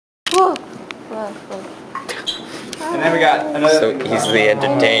Whoa. Whoa. And then we got another. So easily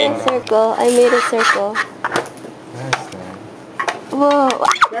entertained. Circle. I made a circle. Whoa.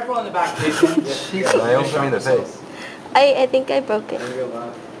 Careful on the back, Jason. I almost made the face. I think I broke it.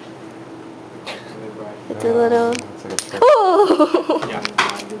 It's a little... Oh! Yeah.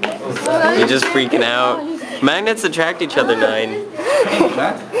 You're just freaking out. Magnets attract each other, 9.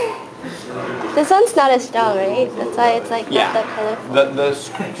 This one's not as strong, right? That's why it's like Yeah. not that colorful. The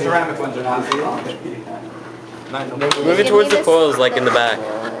ceramic ones are not strong. Move it towards the coils, like in the back.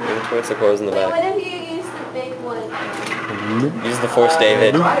 Move it towards the coils in the What back. if you use the big one? Use the force,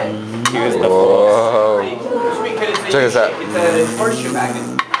 David. Use the force. Whoa. Check this out. It's a horseshoe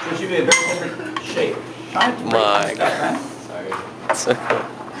magnet. So it should be a very different shape. My God. Sorry.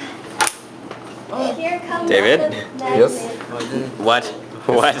 Here comes David? the Yes? What?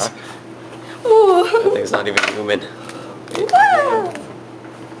 What? Ooh. That thing's not even human.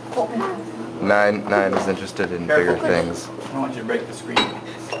 9 is interested in bigger things. I don't want you to break the screen.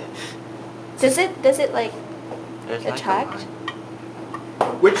 Does it like attract?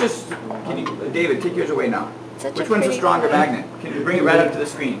 Which is, David, take yours away now. Such Which a one's a pretty stronger color. magnet? Can you bring it right up to the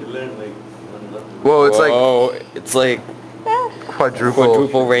screen? Whoa, it's like Whoa, it's like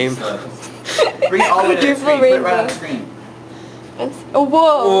quadruple rainbow. Bring it all the way to the Quadruple screen. Put it right on rainbow. the screen. Oh,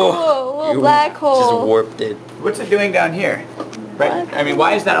 whoa, You black hole. Just warped it. What's it doing down here? Right? I mean,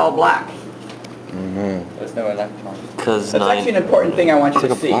 why is that all black? There's no electrons. Because That's 9. actually an important thing I want you It's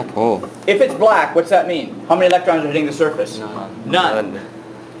to like a see. black hole. If it's black, what's that mean? How many electrons are hitting the surface? None. None.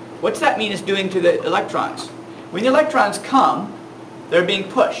 What's that mean it's doing to the electrons? When the electrons come, they're being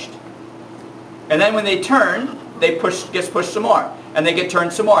pushed. And then when they turn, gets pushed some more. And they get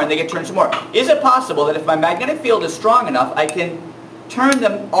turned some more, and they get turned some more. Is it possible that if my magnetic field is strong enough, I can turn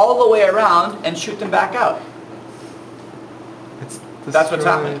them all the way around and shoot them back out? That's what's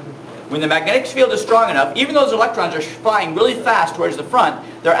happening. When the magnetic field is strong enough, even though those electrons are flying really fast towards the front,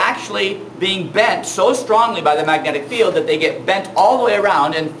 they're actually being bent so strongly by the magnetic field that they get bent all the way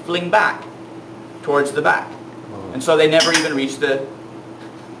around and fling back towards the back. And so they never even reach the...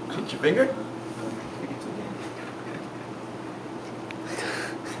 Hit your finger?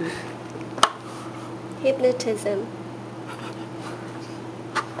 Hypnotism.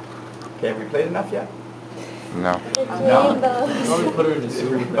 Okay, have we played enough yet? no. It's rainbow. Put her in the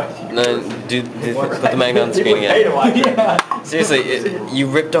sewer. No, put the magnet on the screen again. Seriously, you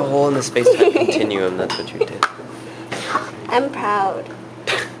ripped a hole in the space-time continuum, that's what you did. I'm proud.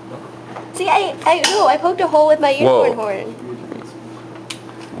 See, I poked a hole with my unicorn horn.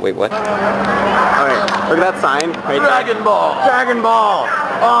 Wait, what? Alright, look at that sign. Right Dragon Ball! Dragon Ball!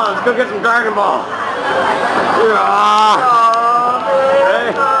 Oh, let's go get some Dragon Ball!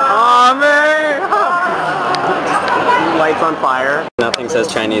 Oh, man! Lights on fire. Nothing says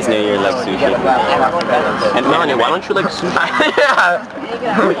Chinese New Year like sushi. And Melanie, why don't you like sushi? Yeah!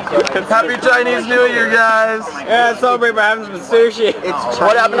 Happy Chinese New Year, guys! Yeah, celebrate by having some sushi. It's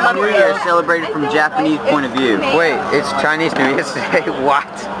Chinese New Year celebrated from Japanese point of view. Wait, it's Chinese New Year today? What?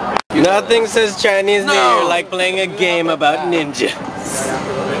 Nothing says Chinese New Year like playing a game about ninjas.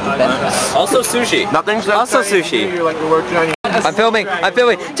 Also sushi. Nothing says Also Chinese sushi. New Year like the word Chinese. I'm filming.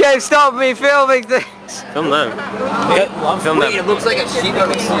 James, stop me filming things. Film them. Film them. It looks like a sheet of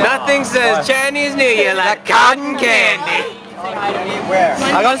Nothing says Chinese New Year like cotton candy.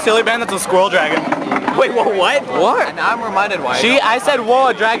 I got a silly band that's a squirrel dragon. Wait, what? What? And now I'm reminded why. I said, whoa,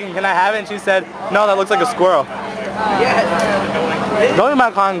 a dragon, can I have it? And she said, no, that looks like a squirrel. Don't eat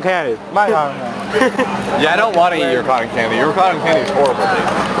my cotton candy. My cotton candy. Yeah, I don't want to eat your cotton candy. Your cotton candy is horrible.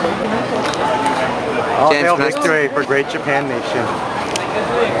 All hail victory for great Japan nation.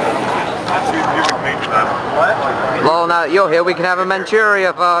 Well, now that you're here, we can have a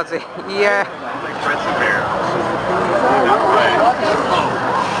Manchuria party. Yeah.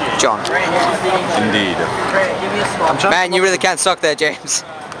 John. Indeed. Man, you really can't suck there, James.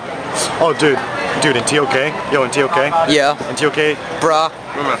 Oh, dude, in TOK? Yo, in TOK? Yeah. In TOK? Bruh.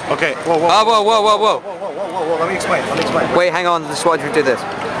 Okay, whoa. Whoa. Let me explain. Wait, hang on, this is why we do this.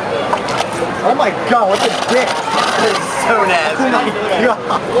 Oh my god, what the dick? That is so nasty.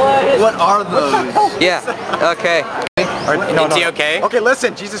 What are those? Yeah, okay. No. TOK? Okay,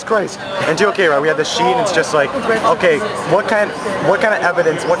 listen, Jesus Christ. In TOK, right, we had the sheet and it's just like, okay, what kind of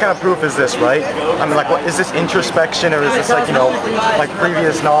evidence, what kind of proof is this, right? I mean, like, what, is this introspection or is this like, you know, like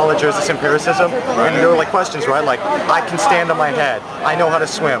previous knowledge or is this empiricism? And there were like questions, right? Like, I can stand on my head. I know how to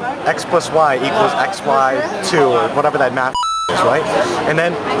swim. X plus Y equals XY2 or whatever that math right? And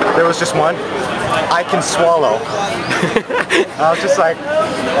then there was just one, I can swallow. I was just like,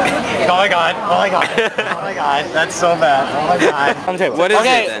 oh my god, oh my god, oh my god, that's so bad, oh my god. What is it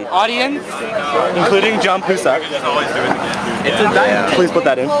then? Audience, Including Jump, who sucks. it's a dinosaur. Please put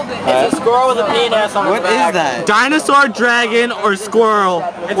that in. It's a squirrel with a penis on What is that? Dinosaur, dragon, or squirrel,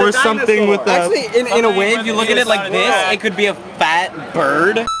 or something with a... Actually, in a way, if you look at it like this, it could be a fat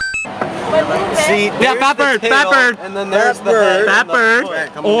bird. See, Yeah, fat bird, fat bird. And then there's the head. Fat bird,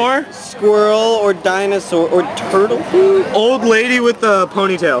 or Squirrel or dinosaur or turtle. old lady with a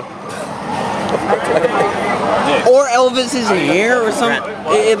ponytail. Or Elvis's hair or something.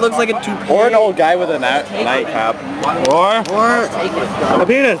 It looks like a toupee. Or an old guy with a nightcap. Or a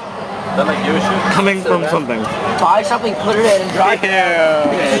penis. Coming from something. Buy something, put it in, and dry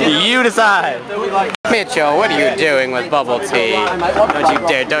it. You decide. Mitchell, what are you doing with bubble tea? Don't you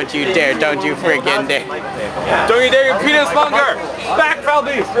dare, don't you dare, don't you friggin' dare. Don't you dare, you penis monger! Back,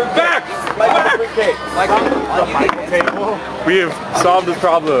 Falbies! Back! Back! We have solved this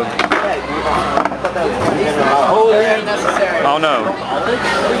problem. Oh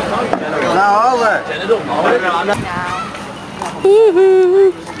no.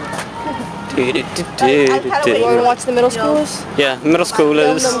 You want to watch the middle schoolers? Yeah, middle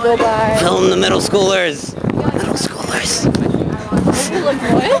schoolers. Film them go by. Film the middle schoolers. Middle schoolers.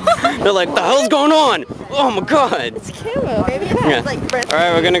 They're like, the hell's going on? Oh my god. It's camo. Yeah.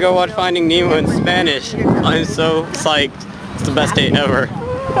 Alright, we're gonna go watch Finding Nemo in Spanish. I'm so psyched. It's the best date ever.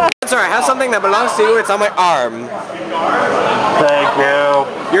 Sorry, I have something that belongs to you. It's on my arm. Thank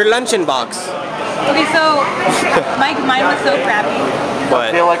you. Your luncheon box. Okay, so mine was so crappy. What?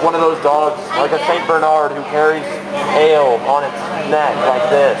 I feel like one of those dogs, like a Saint Bernard who carries ale on its neck like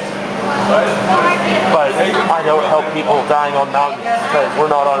this. But I don't help people dying on mountains because we're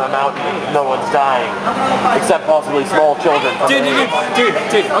not on a mountain. No one's dying, except possibly small children. Dude.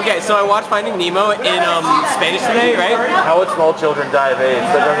 Okay, so I watched Finding Nemo in Spanish today, right? How would small children die of AIDS?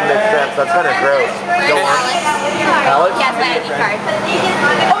 That doesn't make sense. That's kind of gross. Don't Alex? Yes, my ID card.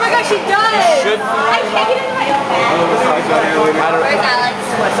 Oh my gosh, she does! I can't get into my Where's Alex?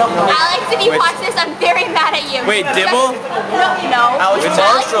 Alex, if you watch this, I'm very mad at you. Wait, Dibble? No. Alex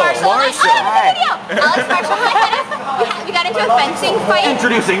Marshall. Marshall. Alex Marshall, we got into a fencing fight.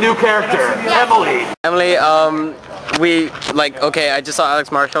 Introducing new character, Emily. Emily, okay, I just saw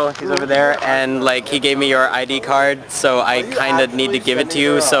Alex Marshall, he's over there, and like he gave me your ID card, so I kind of need to give it to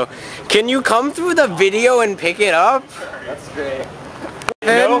you, so can you come through the video and pick it up? That's great.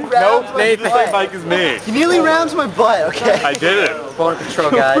 Nope, Nathan. Same bike as me. You nearly rammed my butt, okay? I did it. Phone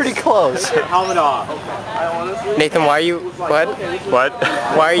control, guys. Pretty close. Helmet off. Nathan, why are you, what? What?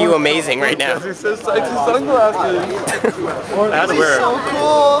 Why are you amazing right now? He says sunglasses. I had to wear it.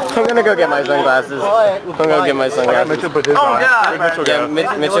 I'm gonna go get my sunglasses. I'm gonna get my sunglasses. Mitchell put his on. Yeah, Mitchell.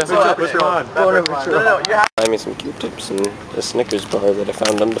 Put your on. Buy me some Q-tips and a Snickers bar that I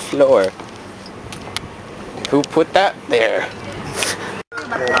found on the floor. Who put that there?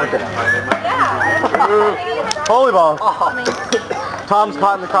 Volleyball. Tom's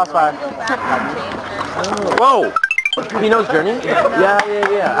caught in the crossfire. Whoa! Pino's Journey?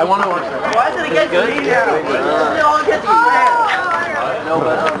 Yeah. I want to watch it. Why is it against me? No,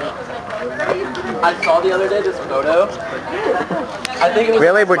 but I saw the other day this photo. I think it was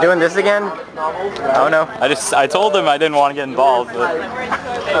Really? We're doing this again? Oh no. I told him I didn't want to get involved, but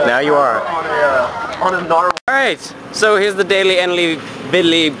Now you are. on a narwhal. Alright, so here's the daily Enly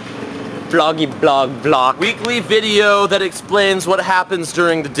Billy vlog. Weekly video that explains what happens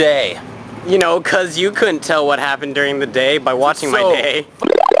during the day. You know, cause you couldn't tell what happened during the day by watching my So day.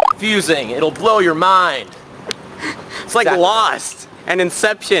 confusing. It'll blow your mind. It's like Lost and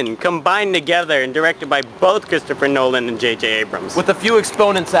Inception combined together and directed by both Christopher Nolan and J.J. Abrams. With a few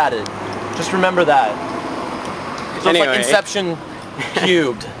exponents added. Just remember that. So Anyway. it's like Inception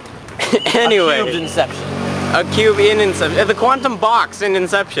cubed. Anyway, A cubed Inception. a cube in Inception. The quantum box in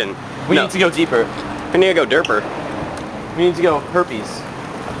Inception. We No. need to go deeper. We need to go derper. We need to go herpes.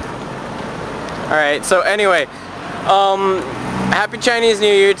 Alright, so anyway, Happy Chinese New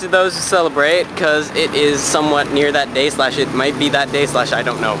Year to those who celebrate, because it is somewhat near that day, slash it might be that day, slash I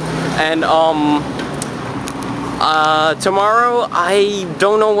don't know. And, tomorrow, I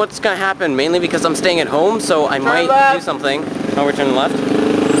don't know what's gonna happen, mainly because I'm staying at home, so I might left. do something. Oh, we're turning left?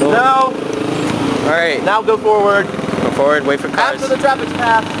 Cool. No! Alright, Now go forward. go forward, wait for cars. After the traffic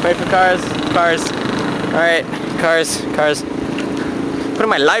path. Wait for cars. Alright, cars. Putting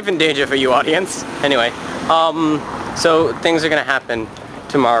my life in danger for you, audience. Anyway, so things are gonna happen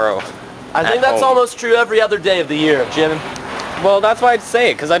tomorrow. I think that's almost true every other day of the year, Jim. Well, that's why I'd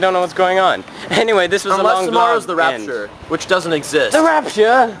say it, because I don't know what's going on. Anyway, this was a long vlog. Unless tomorrow's the Rapture, which doesn't exist. The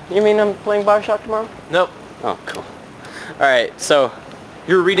Rapture? You mean I'm playing Bioshock tomorrow? Nope. Oh, cool. Alright, so...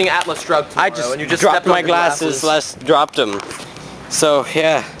 You're reading Atlas Shrugged tomorrow, I just, and you just dropped stepped on my your glasses, dropped them. So,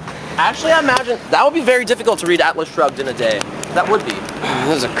 yeah. Actually, I imagine that would be very difficult to read Atlas Shrugged in a day. That would be.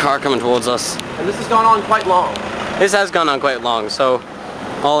 There's a car coming towards us. And this has gone on quite long. This has gone on quite long, so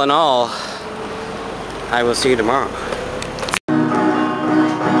all in all, I will see you tomorrow.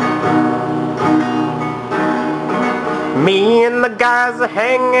 Me and the guys are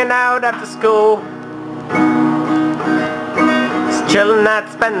hanging out after school, just chilling at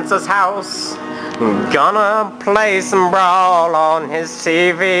Spenser's house. Gonna play some brawl on his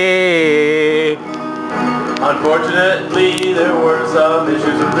TV. Unfortunately, there were some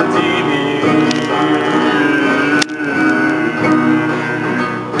issues with the TV.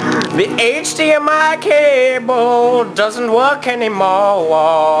 The HDMI cable doesn't work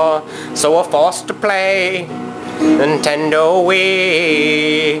anymore, so we're forced to play Nintendo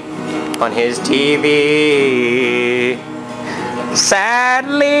Wii on his TV.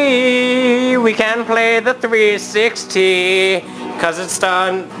 Sadly, we can't play the 360 because it's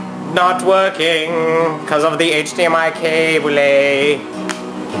done not working because of the HDMI cable.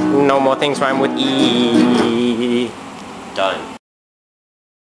 No more things rhyme with E. Done.